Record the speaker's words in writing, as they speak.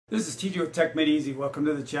This is TJ with Tech Made Easy. Welcome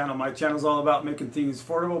to the channel. My channel is all about making things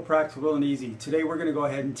affordable, practical, and easy. Today we're going to go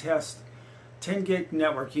ahead and test 10 gig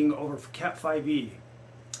networking over Cat5e.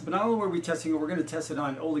 But not only are we testing it, we're going to test it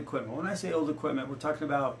on old equipment. When I say old equipment, we're talking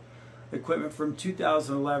about equipment from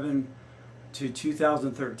 2011 to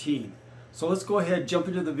 2013. So let's go ahead and jump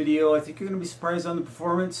into the video. I think you're going to be surprised on the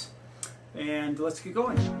performance, and let's get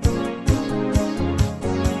going.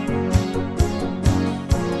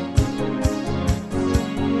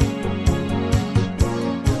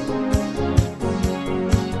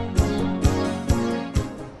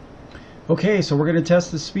 Okay, so we're going to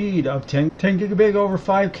test the speed of 10 gigabit over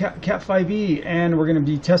 5 Cat5e, and we're going to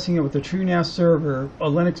be testing it with a TrueNas server, a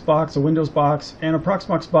Linux box, a Windows box, and a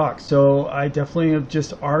Proxmox box. So I definitely have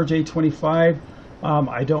just RJ25.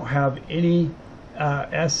 I don't have any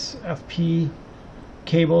SFP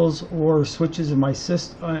cables or switches in my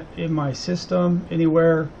system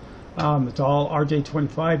anywhere. It's all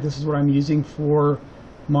RJ25. This is what I'm using for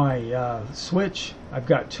my switch. I've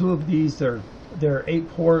got two of these. They're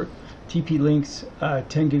 8-port TP-Link's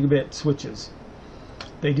 10 gigabit switches.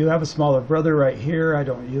 They do have a smaller brother right here. I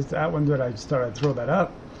don't use that one, but I just thought I'd throw that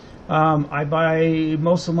up. I buy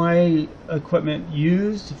most of my equipment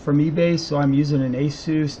used from eBay, so I'm using an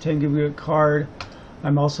Asus 10 gigabit card.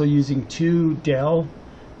 I'm also using two Dell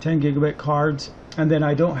 10 gigabit cards, and then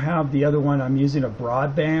I don't have the other one. I'm using a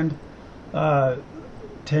broadband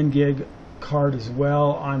 10 gig card as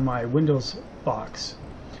well on my Windows box.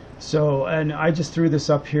 So, and I just threw this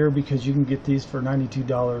up here because you can get these for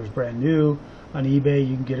 $92 brand new on eBay.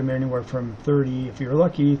 You can get them anywhere from $30, if you're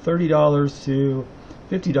lucky, $30 to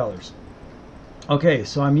 $50. Okay,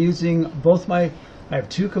 so I'm using both my. I have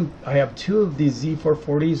two of these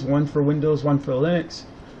Z440s, one for Windows, one for Linux.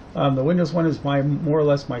 The Windows one is more or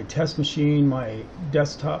less my test machine. My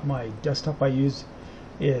desktop I use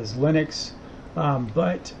is Linux,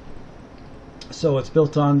 but so it's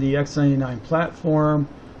built on the X99 platform.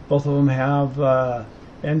 Both of them have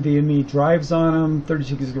NVMe drives on them,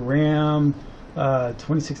 32 gigs of RAM,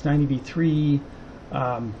 2690 V3.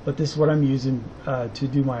 But this is what I'm using to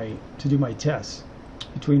do my tests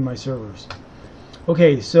between my servers.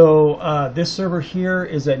 Okay, so this server here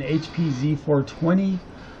is an HP Z420.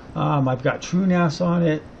 I've got TrueNas on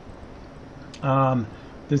it.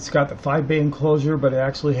 It's got the 5-bay enclosure, but it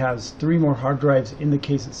actually has 3 more hard drives in the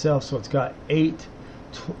case itself. So it's got 8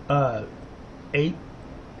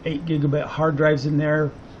 gigabit hard drives in there,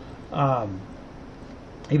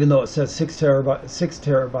 even though it says 6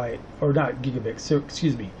 terabyte, or not gigabit, so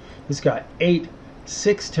excuse me, it's got 8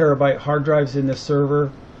 6 terabyte hard drives in this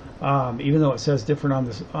server, even though it says different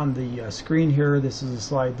on the screen here. This is a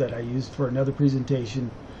slide that I used for another presentation.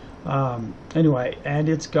 Anyway, and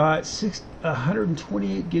it's got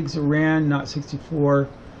 128 gigs of RAM, not 64,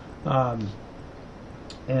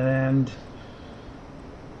 and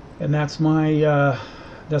that's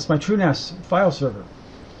my TrueNas file server,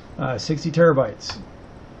 60 terabytes.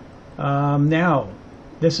 Now,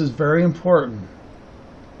 this is very important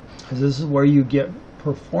because this is where you get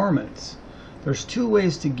performance. There's 2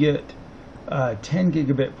 ways to get 10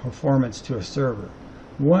 gigabit performance to a server.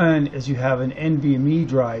 One is you have an NVMe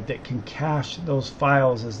drive that can cache those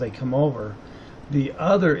files as they come over. The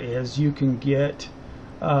other is you can get,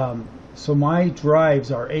 so my drives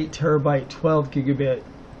are 8 terabyte, 12 gigabit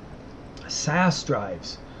SAS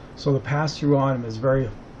drives, so the pass-through on them is very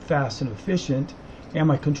fast and efficient, and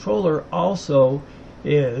my controller also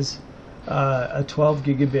is a 12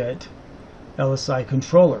 gigabit LSI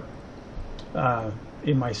controller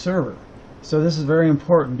in my server. So this is very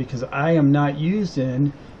important because I am not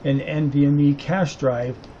using an NVMe cache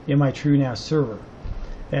drive in my TrueNas server,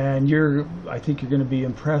 and I think you're going to be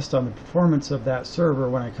impressed on the performance of that server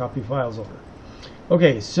when I copy files over.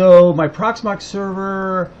 Okay, so my Proxmox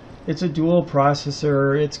server, it's a dual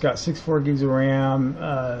processor. It's got 64 gigs of RAM.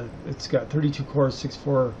 It's got 32 cores,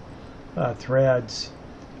 64 threads.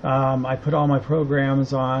 I put all my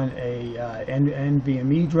programs on a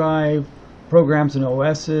NVMe drive, programs and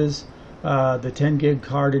OSs. The 10 gig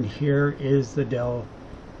card in here is the Dell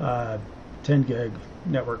 10 gig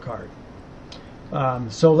network card.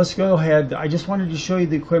 So let's go ahead. I just wanted to show you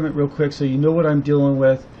the equipment real quick so you know what I'm dealing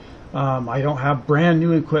with. I don't have brand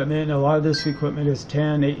new equipment. A lot of this equipment is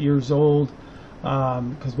 8 years old,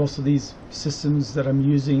 because most of these systems that I'm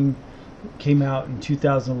using came out in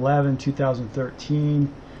 2011,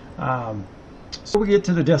 2013. So we get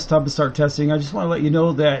to the desktop and start testing. I just want to let you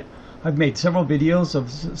know that I've made several videos of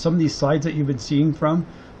some of these slides that you've been seeing from.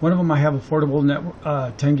 One of them I have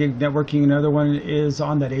affordable 10 gig networking. Another one is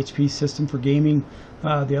on that HP system for gaming.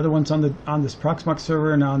 The other one's on this Proxmox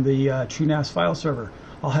server and on the TrueNas file server.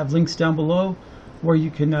 I'll have links down below. where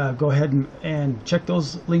you can go ahead and check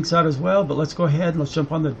those links out as well. But let's go ahead and let's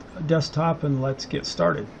jump on the desktop and let's get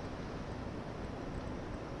started.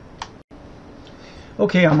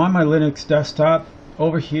 Okay, I'm on my Linux desktop.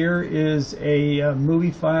 Over here is a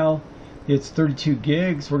movie file. It's 32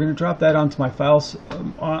 gigs. We're going to drop that onto my files.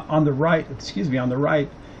 On the right, on the right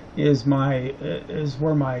is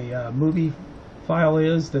where my movie file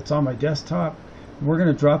is. That's on my desktop. We're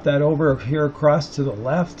going to drop that over here across to the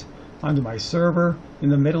left onto my server. In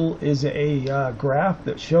the middle is a graph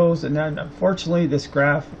that shows, and then unfortunately this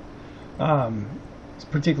graph,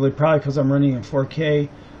 particularly probably because I'm running in 4K.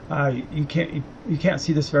 You can't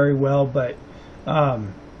see this very well, but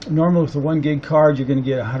normally with a 1 gig card you're going to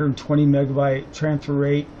get 120 megabyte transfer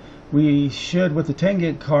rate. We should, with the 10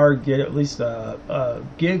 gig card, get at least a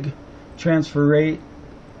gig transfer rate.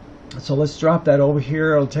 So let's drop that over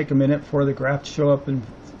here. It'll take a minute for the graph to show up and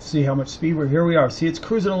see how much speed here we are. See, it's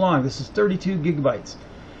cruising along. This is 32 gigabytes,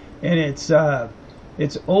 and it's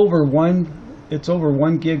over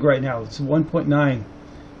 1 gig right now. It's 1.9,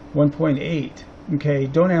 1.8. Okay,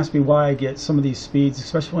 don't ask me why I get some of these speeds,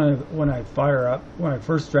 especially when I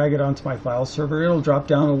first drag it onto my file server. It'll drop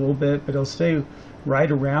down a little bit, but it'll stay right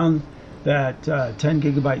around that 10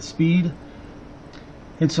 gigabyte speed.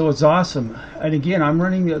 And so it's awesome. And again, I'm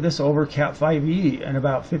running this over Cat5e and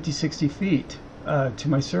about 50-60 feet to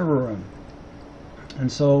my server room.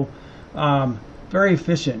 And so very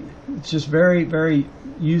efficient. It's just very, very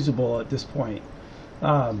usable at this point.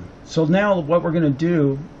 So now what we're going to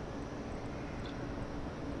do,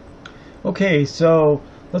 okay, so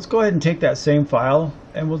let's go ahead and take that same file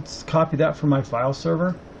and we'll copy that from my file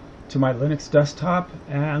server to my Linux desktop,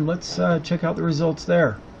 and let's check out the results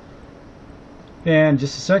there. And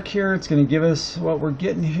just a sec here, it's going to give us what we're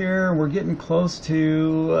getting here. We're getting close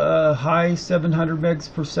to high 700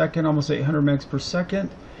 megs per second, almost 800 megs per second,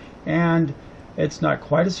 and it's not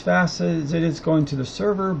quite as fast as it is going to the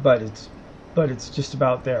server, but it's just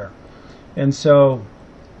about there. And so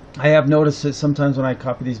I have noticed that sometimes when I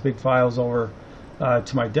copy these big files over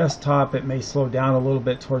to my desktop, it may slow down a little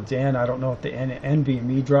bit towards the end. I don't know if the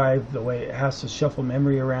NVMe drive, the way it has to shuffle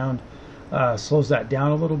memory around, slows that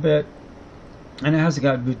down a little bit. And it hasn't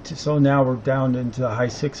got, so now we're down into the high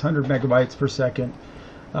 600 megabytes per second.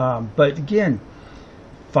 But again,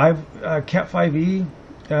 Cat5e,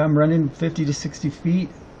 I'm running 50 to 60 feet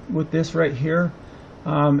with this right here.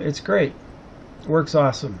 It's great. Works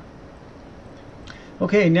awesome.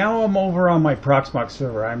 Okay, now I'm over on my Proxmox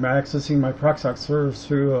server. I'm accessing my Proxmox server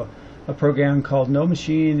through a program called No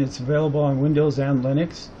Machine. It's available on Windows and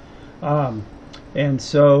Linux. And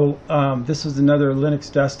so this is another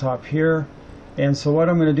Linux desktop here. And so what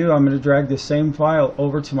I'm going to do, I'm going to drag this same file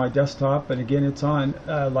over to my desktop. And again, it's on,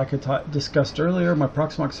 like I discussed earlier, my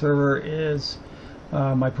Proxmox server is,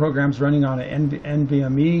 my program's running on an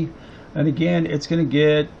NVMe. And again, it's going to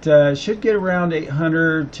get, should get around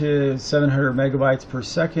 800 to 700 megabytes per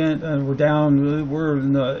second. And we're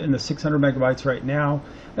in the 600 megabytes right now.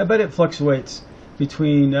 But it fluctuates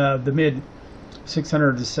between the mid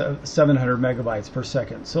 600 to 700 megabytes per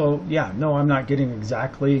second. So yeah, no, I'm not getting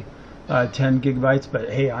exactly 10 gigabytes, but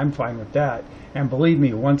hey, I'm fine with that. And believe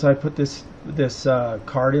me, once I put this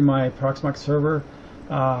card in my Proxmox server,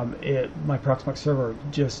 my Proxmox server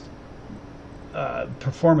just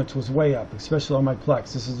performance was way up, especially on my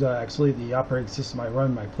Plex. This is actually the operating system I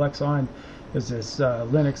run my Plex on. Is this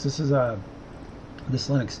Linux? This is this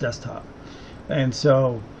Linux desktop. And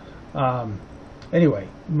so anyway,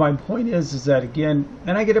 my point is that again,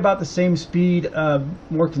 and I get about the same speed,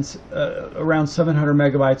 around 700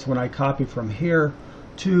 megabytes when I copy from here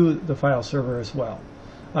to the file server as well.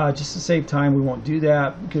 Just to save time, we won't do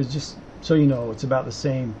that, because just so you know, it's about the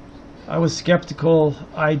same. I was skeptical.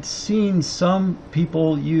 I'd seen some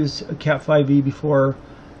people use Cat5e before,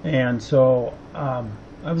 and so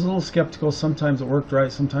I was a little skeptical. Sometimes it worked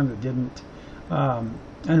right, sometimes it didn't.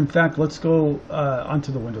 And in fact, let's go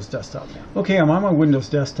onto the Windows desktop now. Okay, I'm on my Windows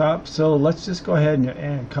desktop, so let's just go ahead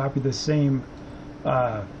and copy the same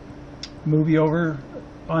movie over.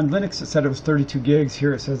 On Linux it said it was 32 gigs,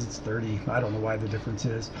 here it says it's 30. I don't know why the difference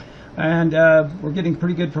is. And we're getting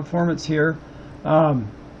pretty good performance here.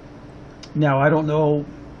 Now I don't know,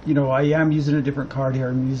 I am using a different card here.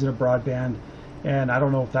 I'm using a broadband, and I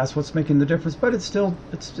don't know if that's what's making the difference, but it's still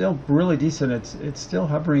really decent. It's still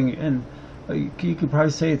hovering, and you could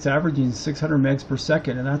probably say it's averaging 600 megs per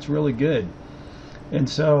second, and that's really good. And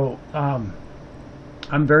so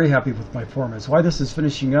I'm very happy with my performance. Why this is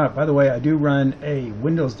finishing up, by the way, I do run a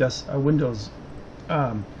Windows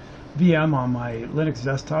VM on my Linux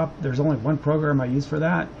desktop. There's only one program I use for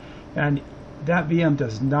that, and that VM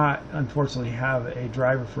does not, unfortunately, have a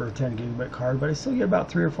driver for a 10 gigabit card, but I still get about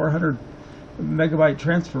 300 or 400 megabyte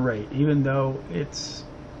transfer rate, even though it's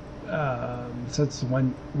so it's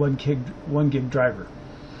one gig driver.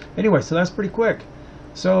 Anyway, so that's pretty quick.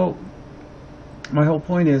 So my whole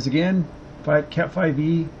point is, again,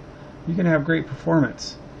 Cat5e, you can have great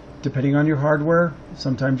performance depending on your hardware.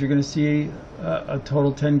 Sometimes you're going to see a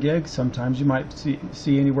total 10 gigs. Sometimes you might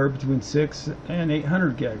see anywhere between 6 and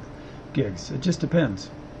 800 gigs. It just depends.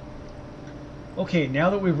 Okay, now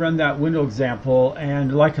that we've run that window example,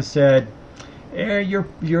 and like I said, your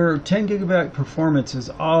 10 gigabyte performance is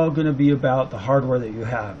all going to be about the hardware that you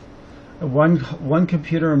have. One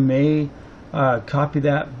computer may copy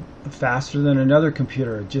that faster than another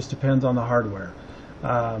computer. It just depends on the hardware.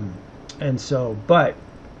 And so, but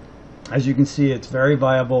as you can see, it's very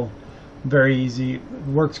viable, very easy,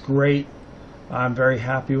 works great. I'm very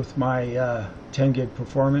happy with my 10 gig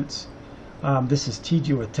performance. This is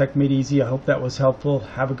TG with Tech Made Easy. I hope that was helpful.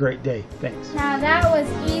 Have a great day. Thanks. Now that was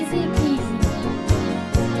easy.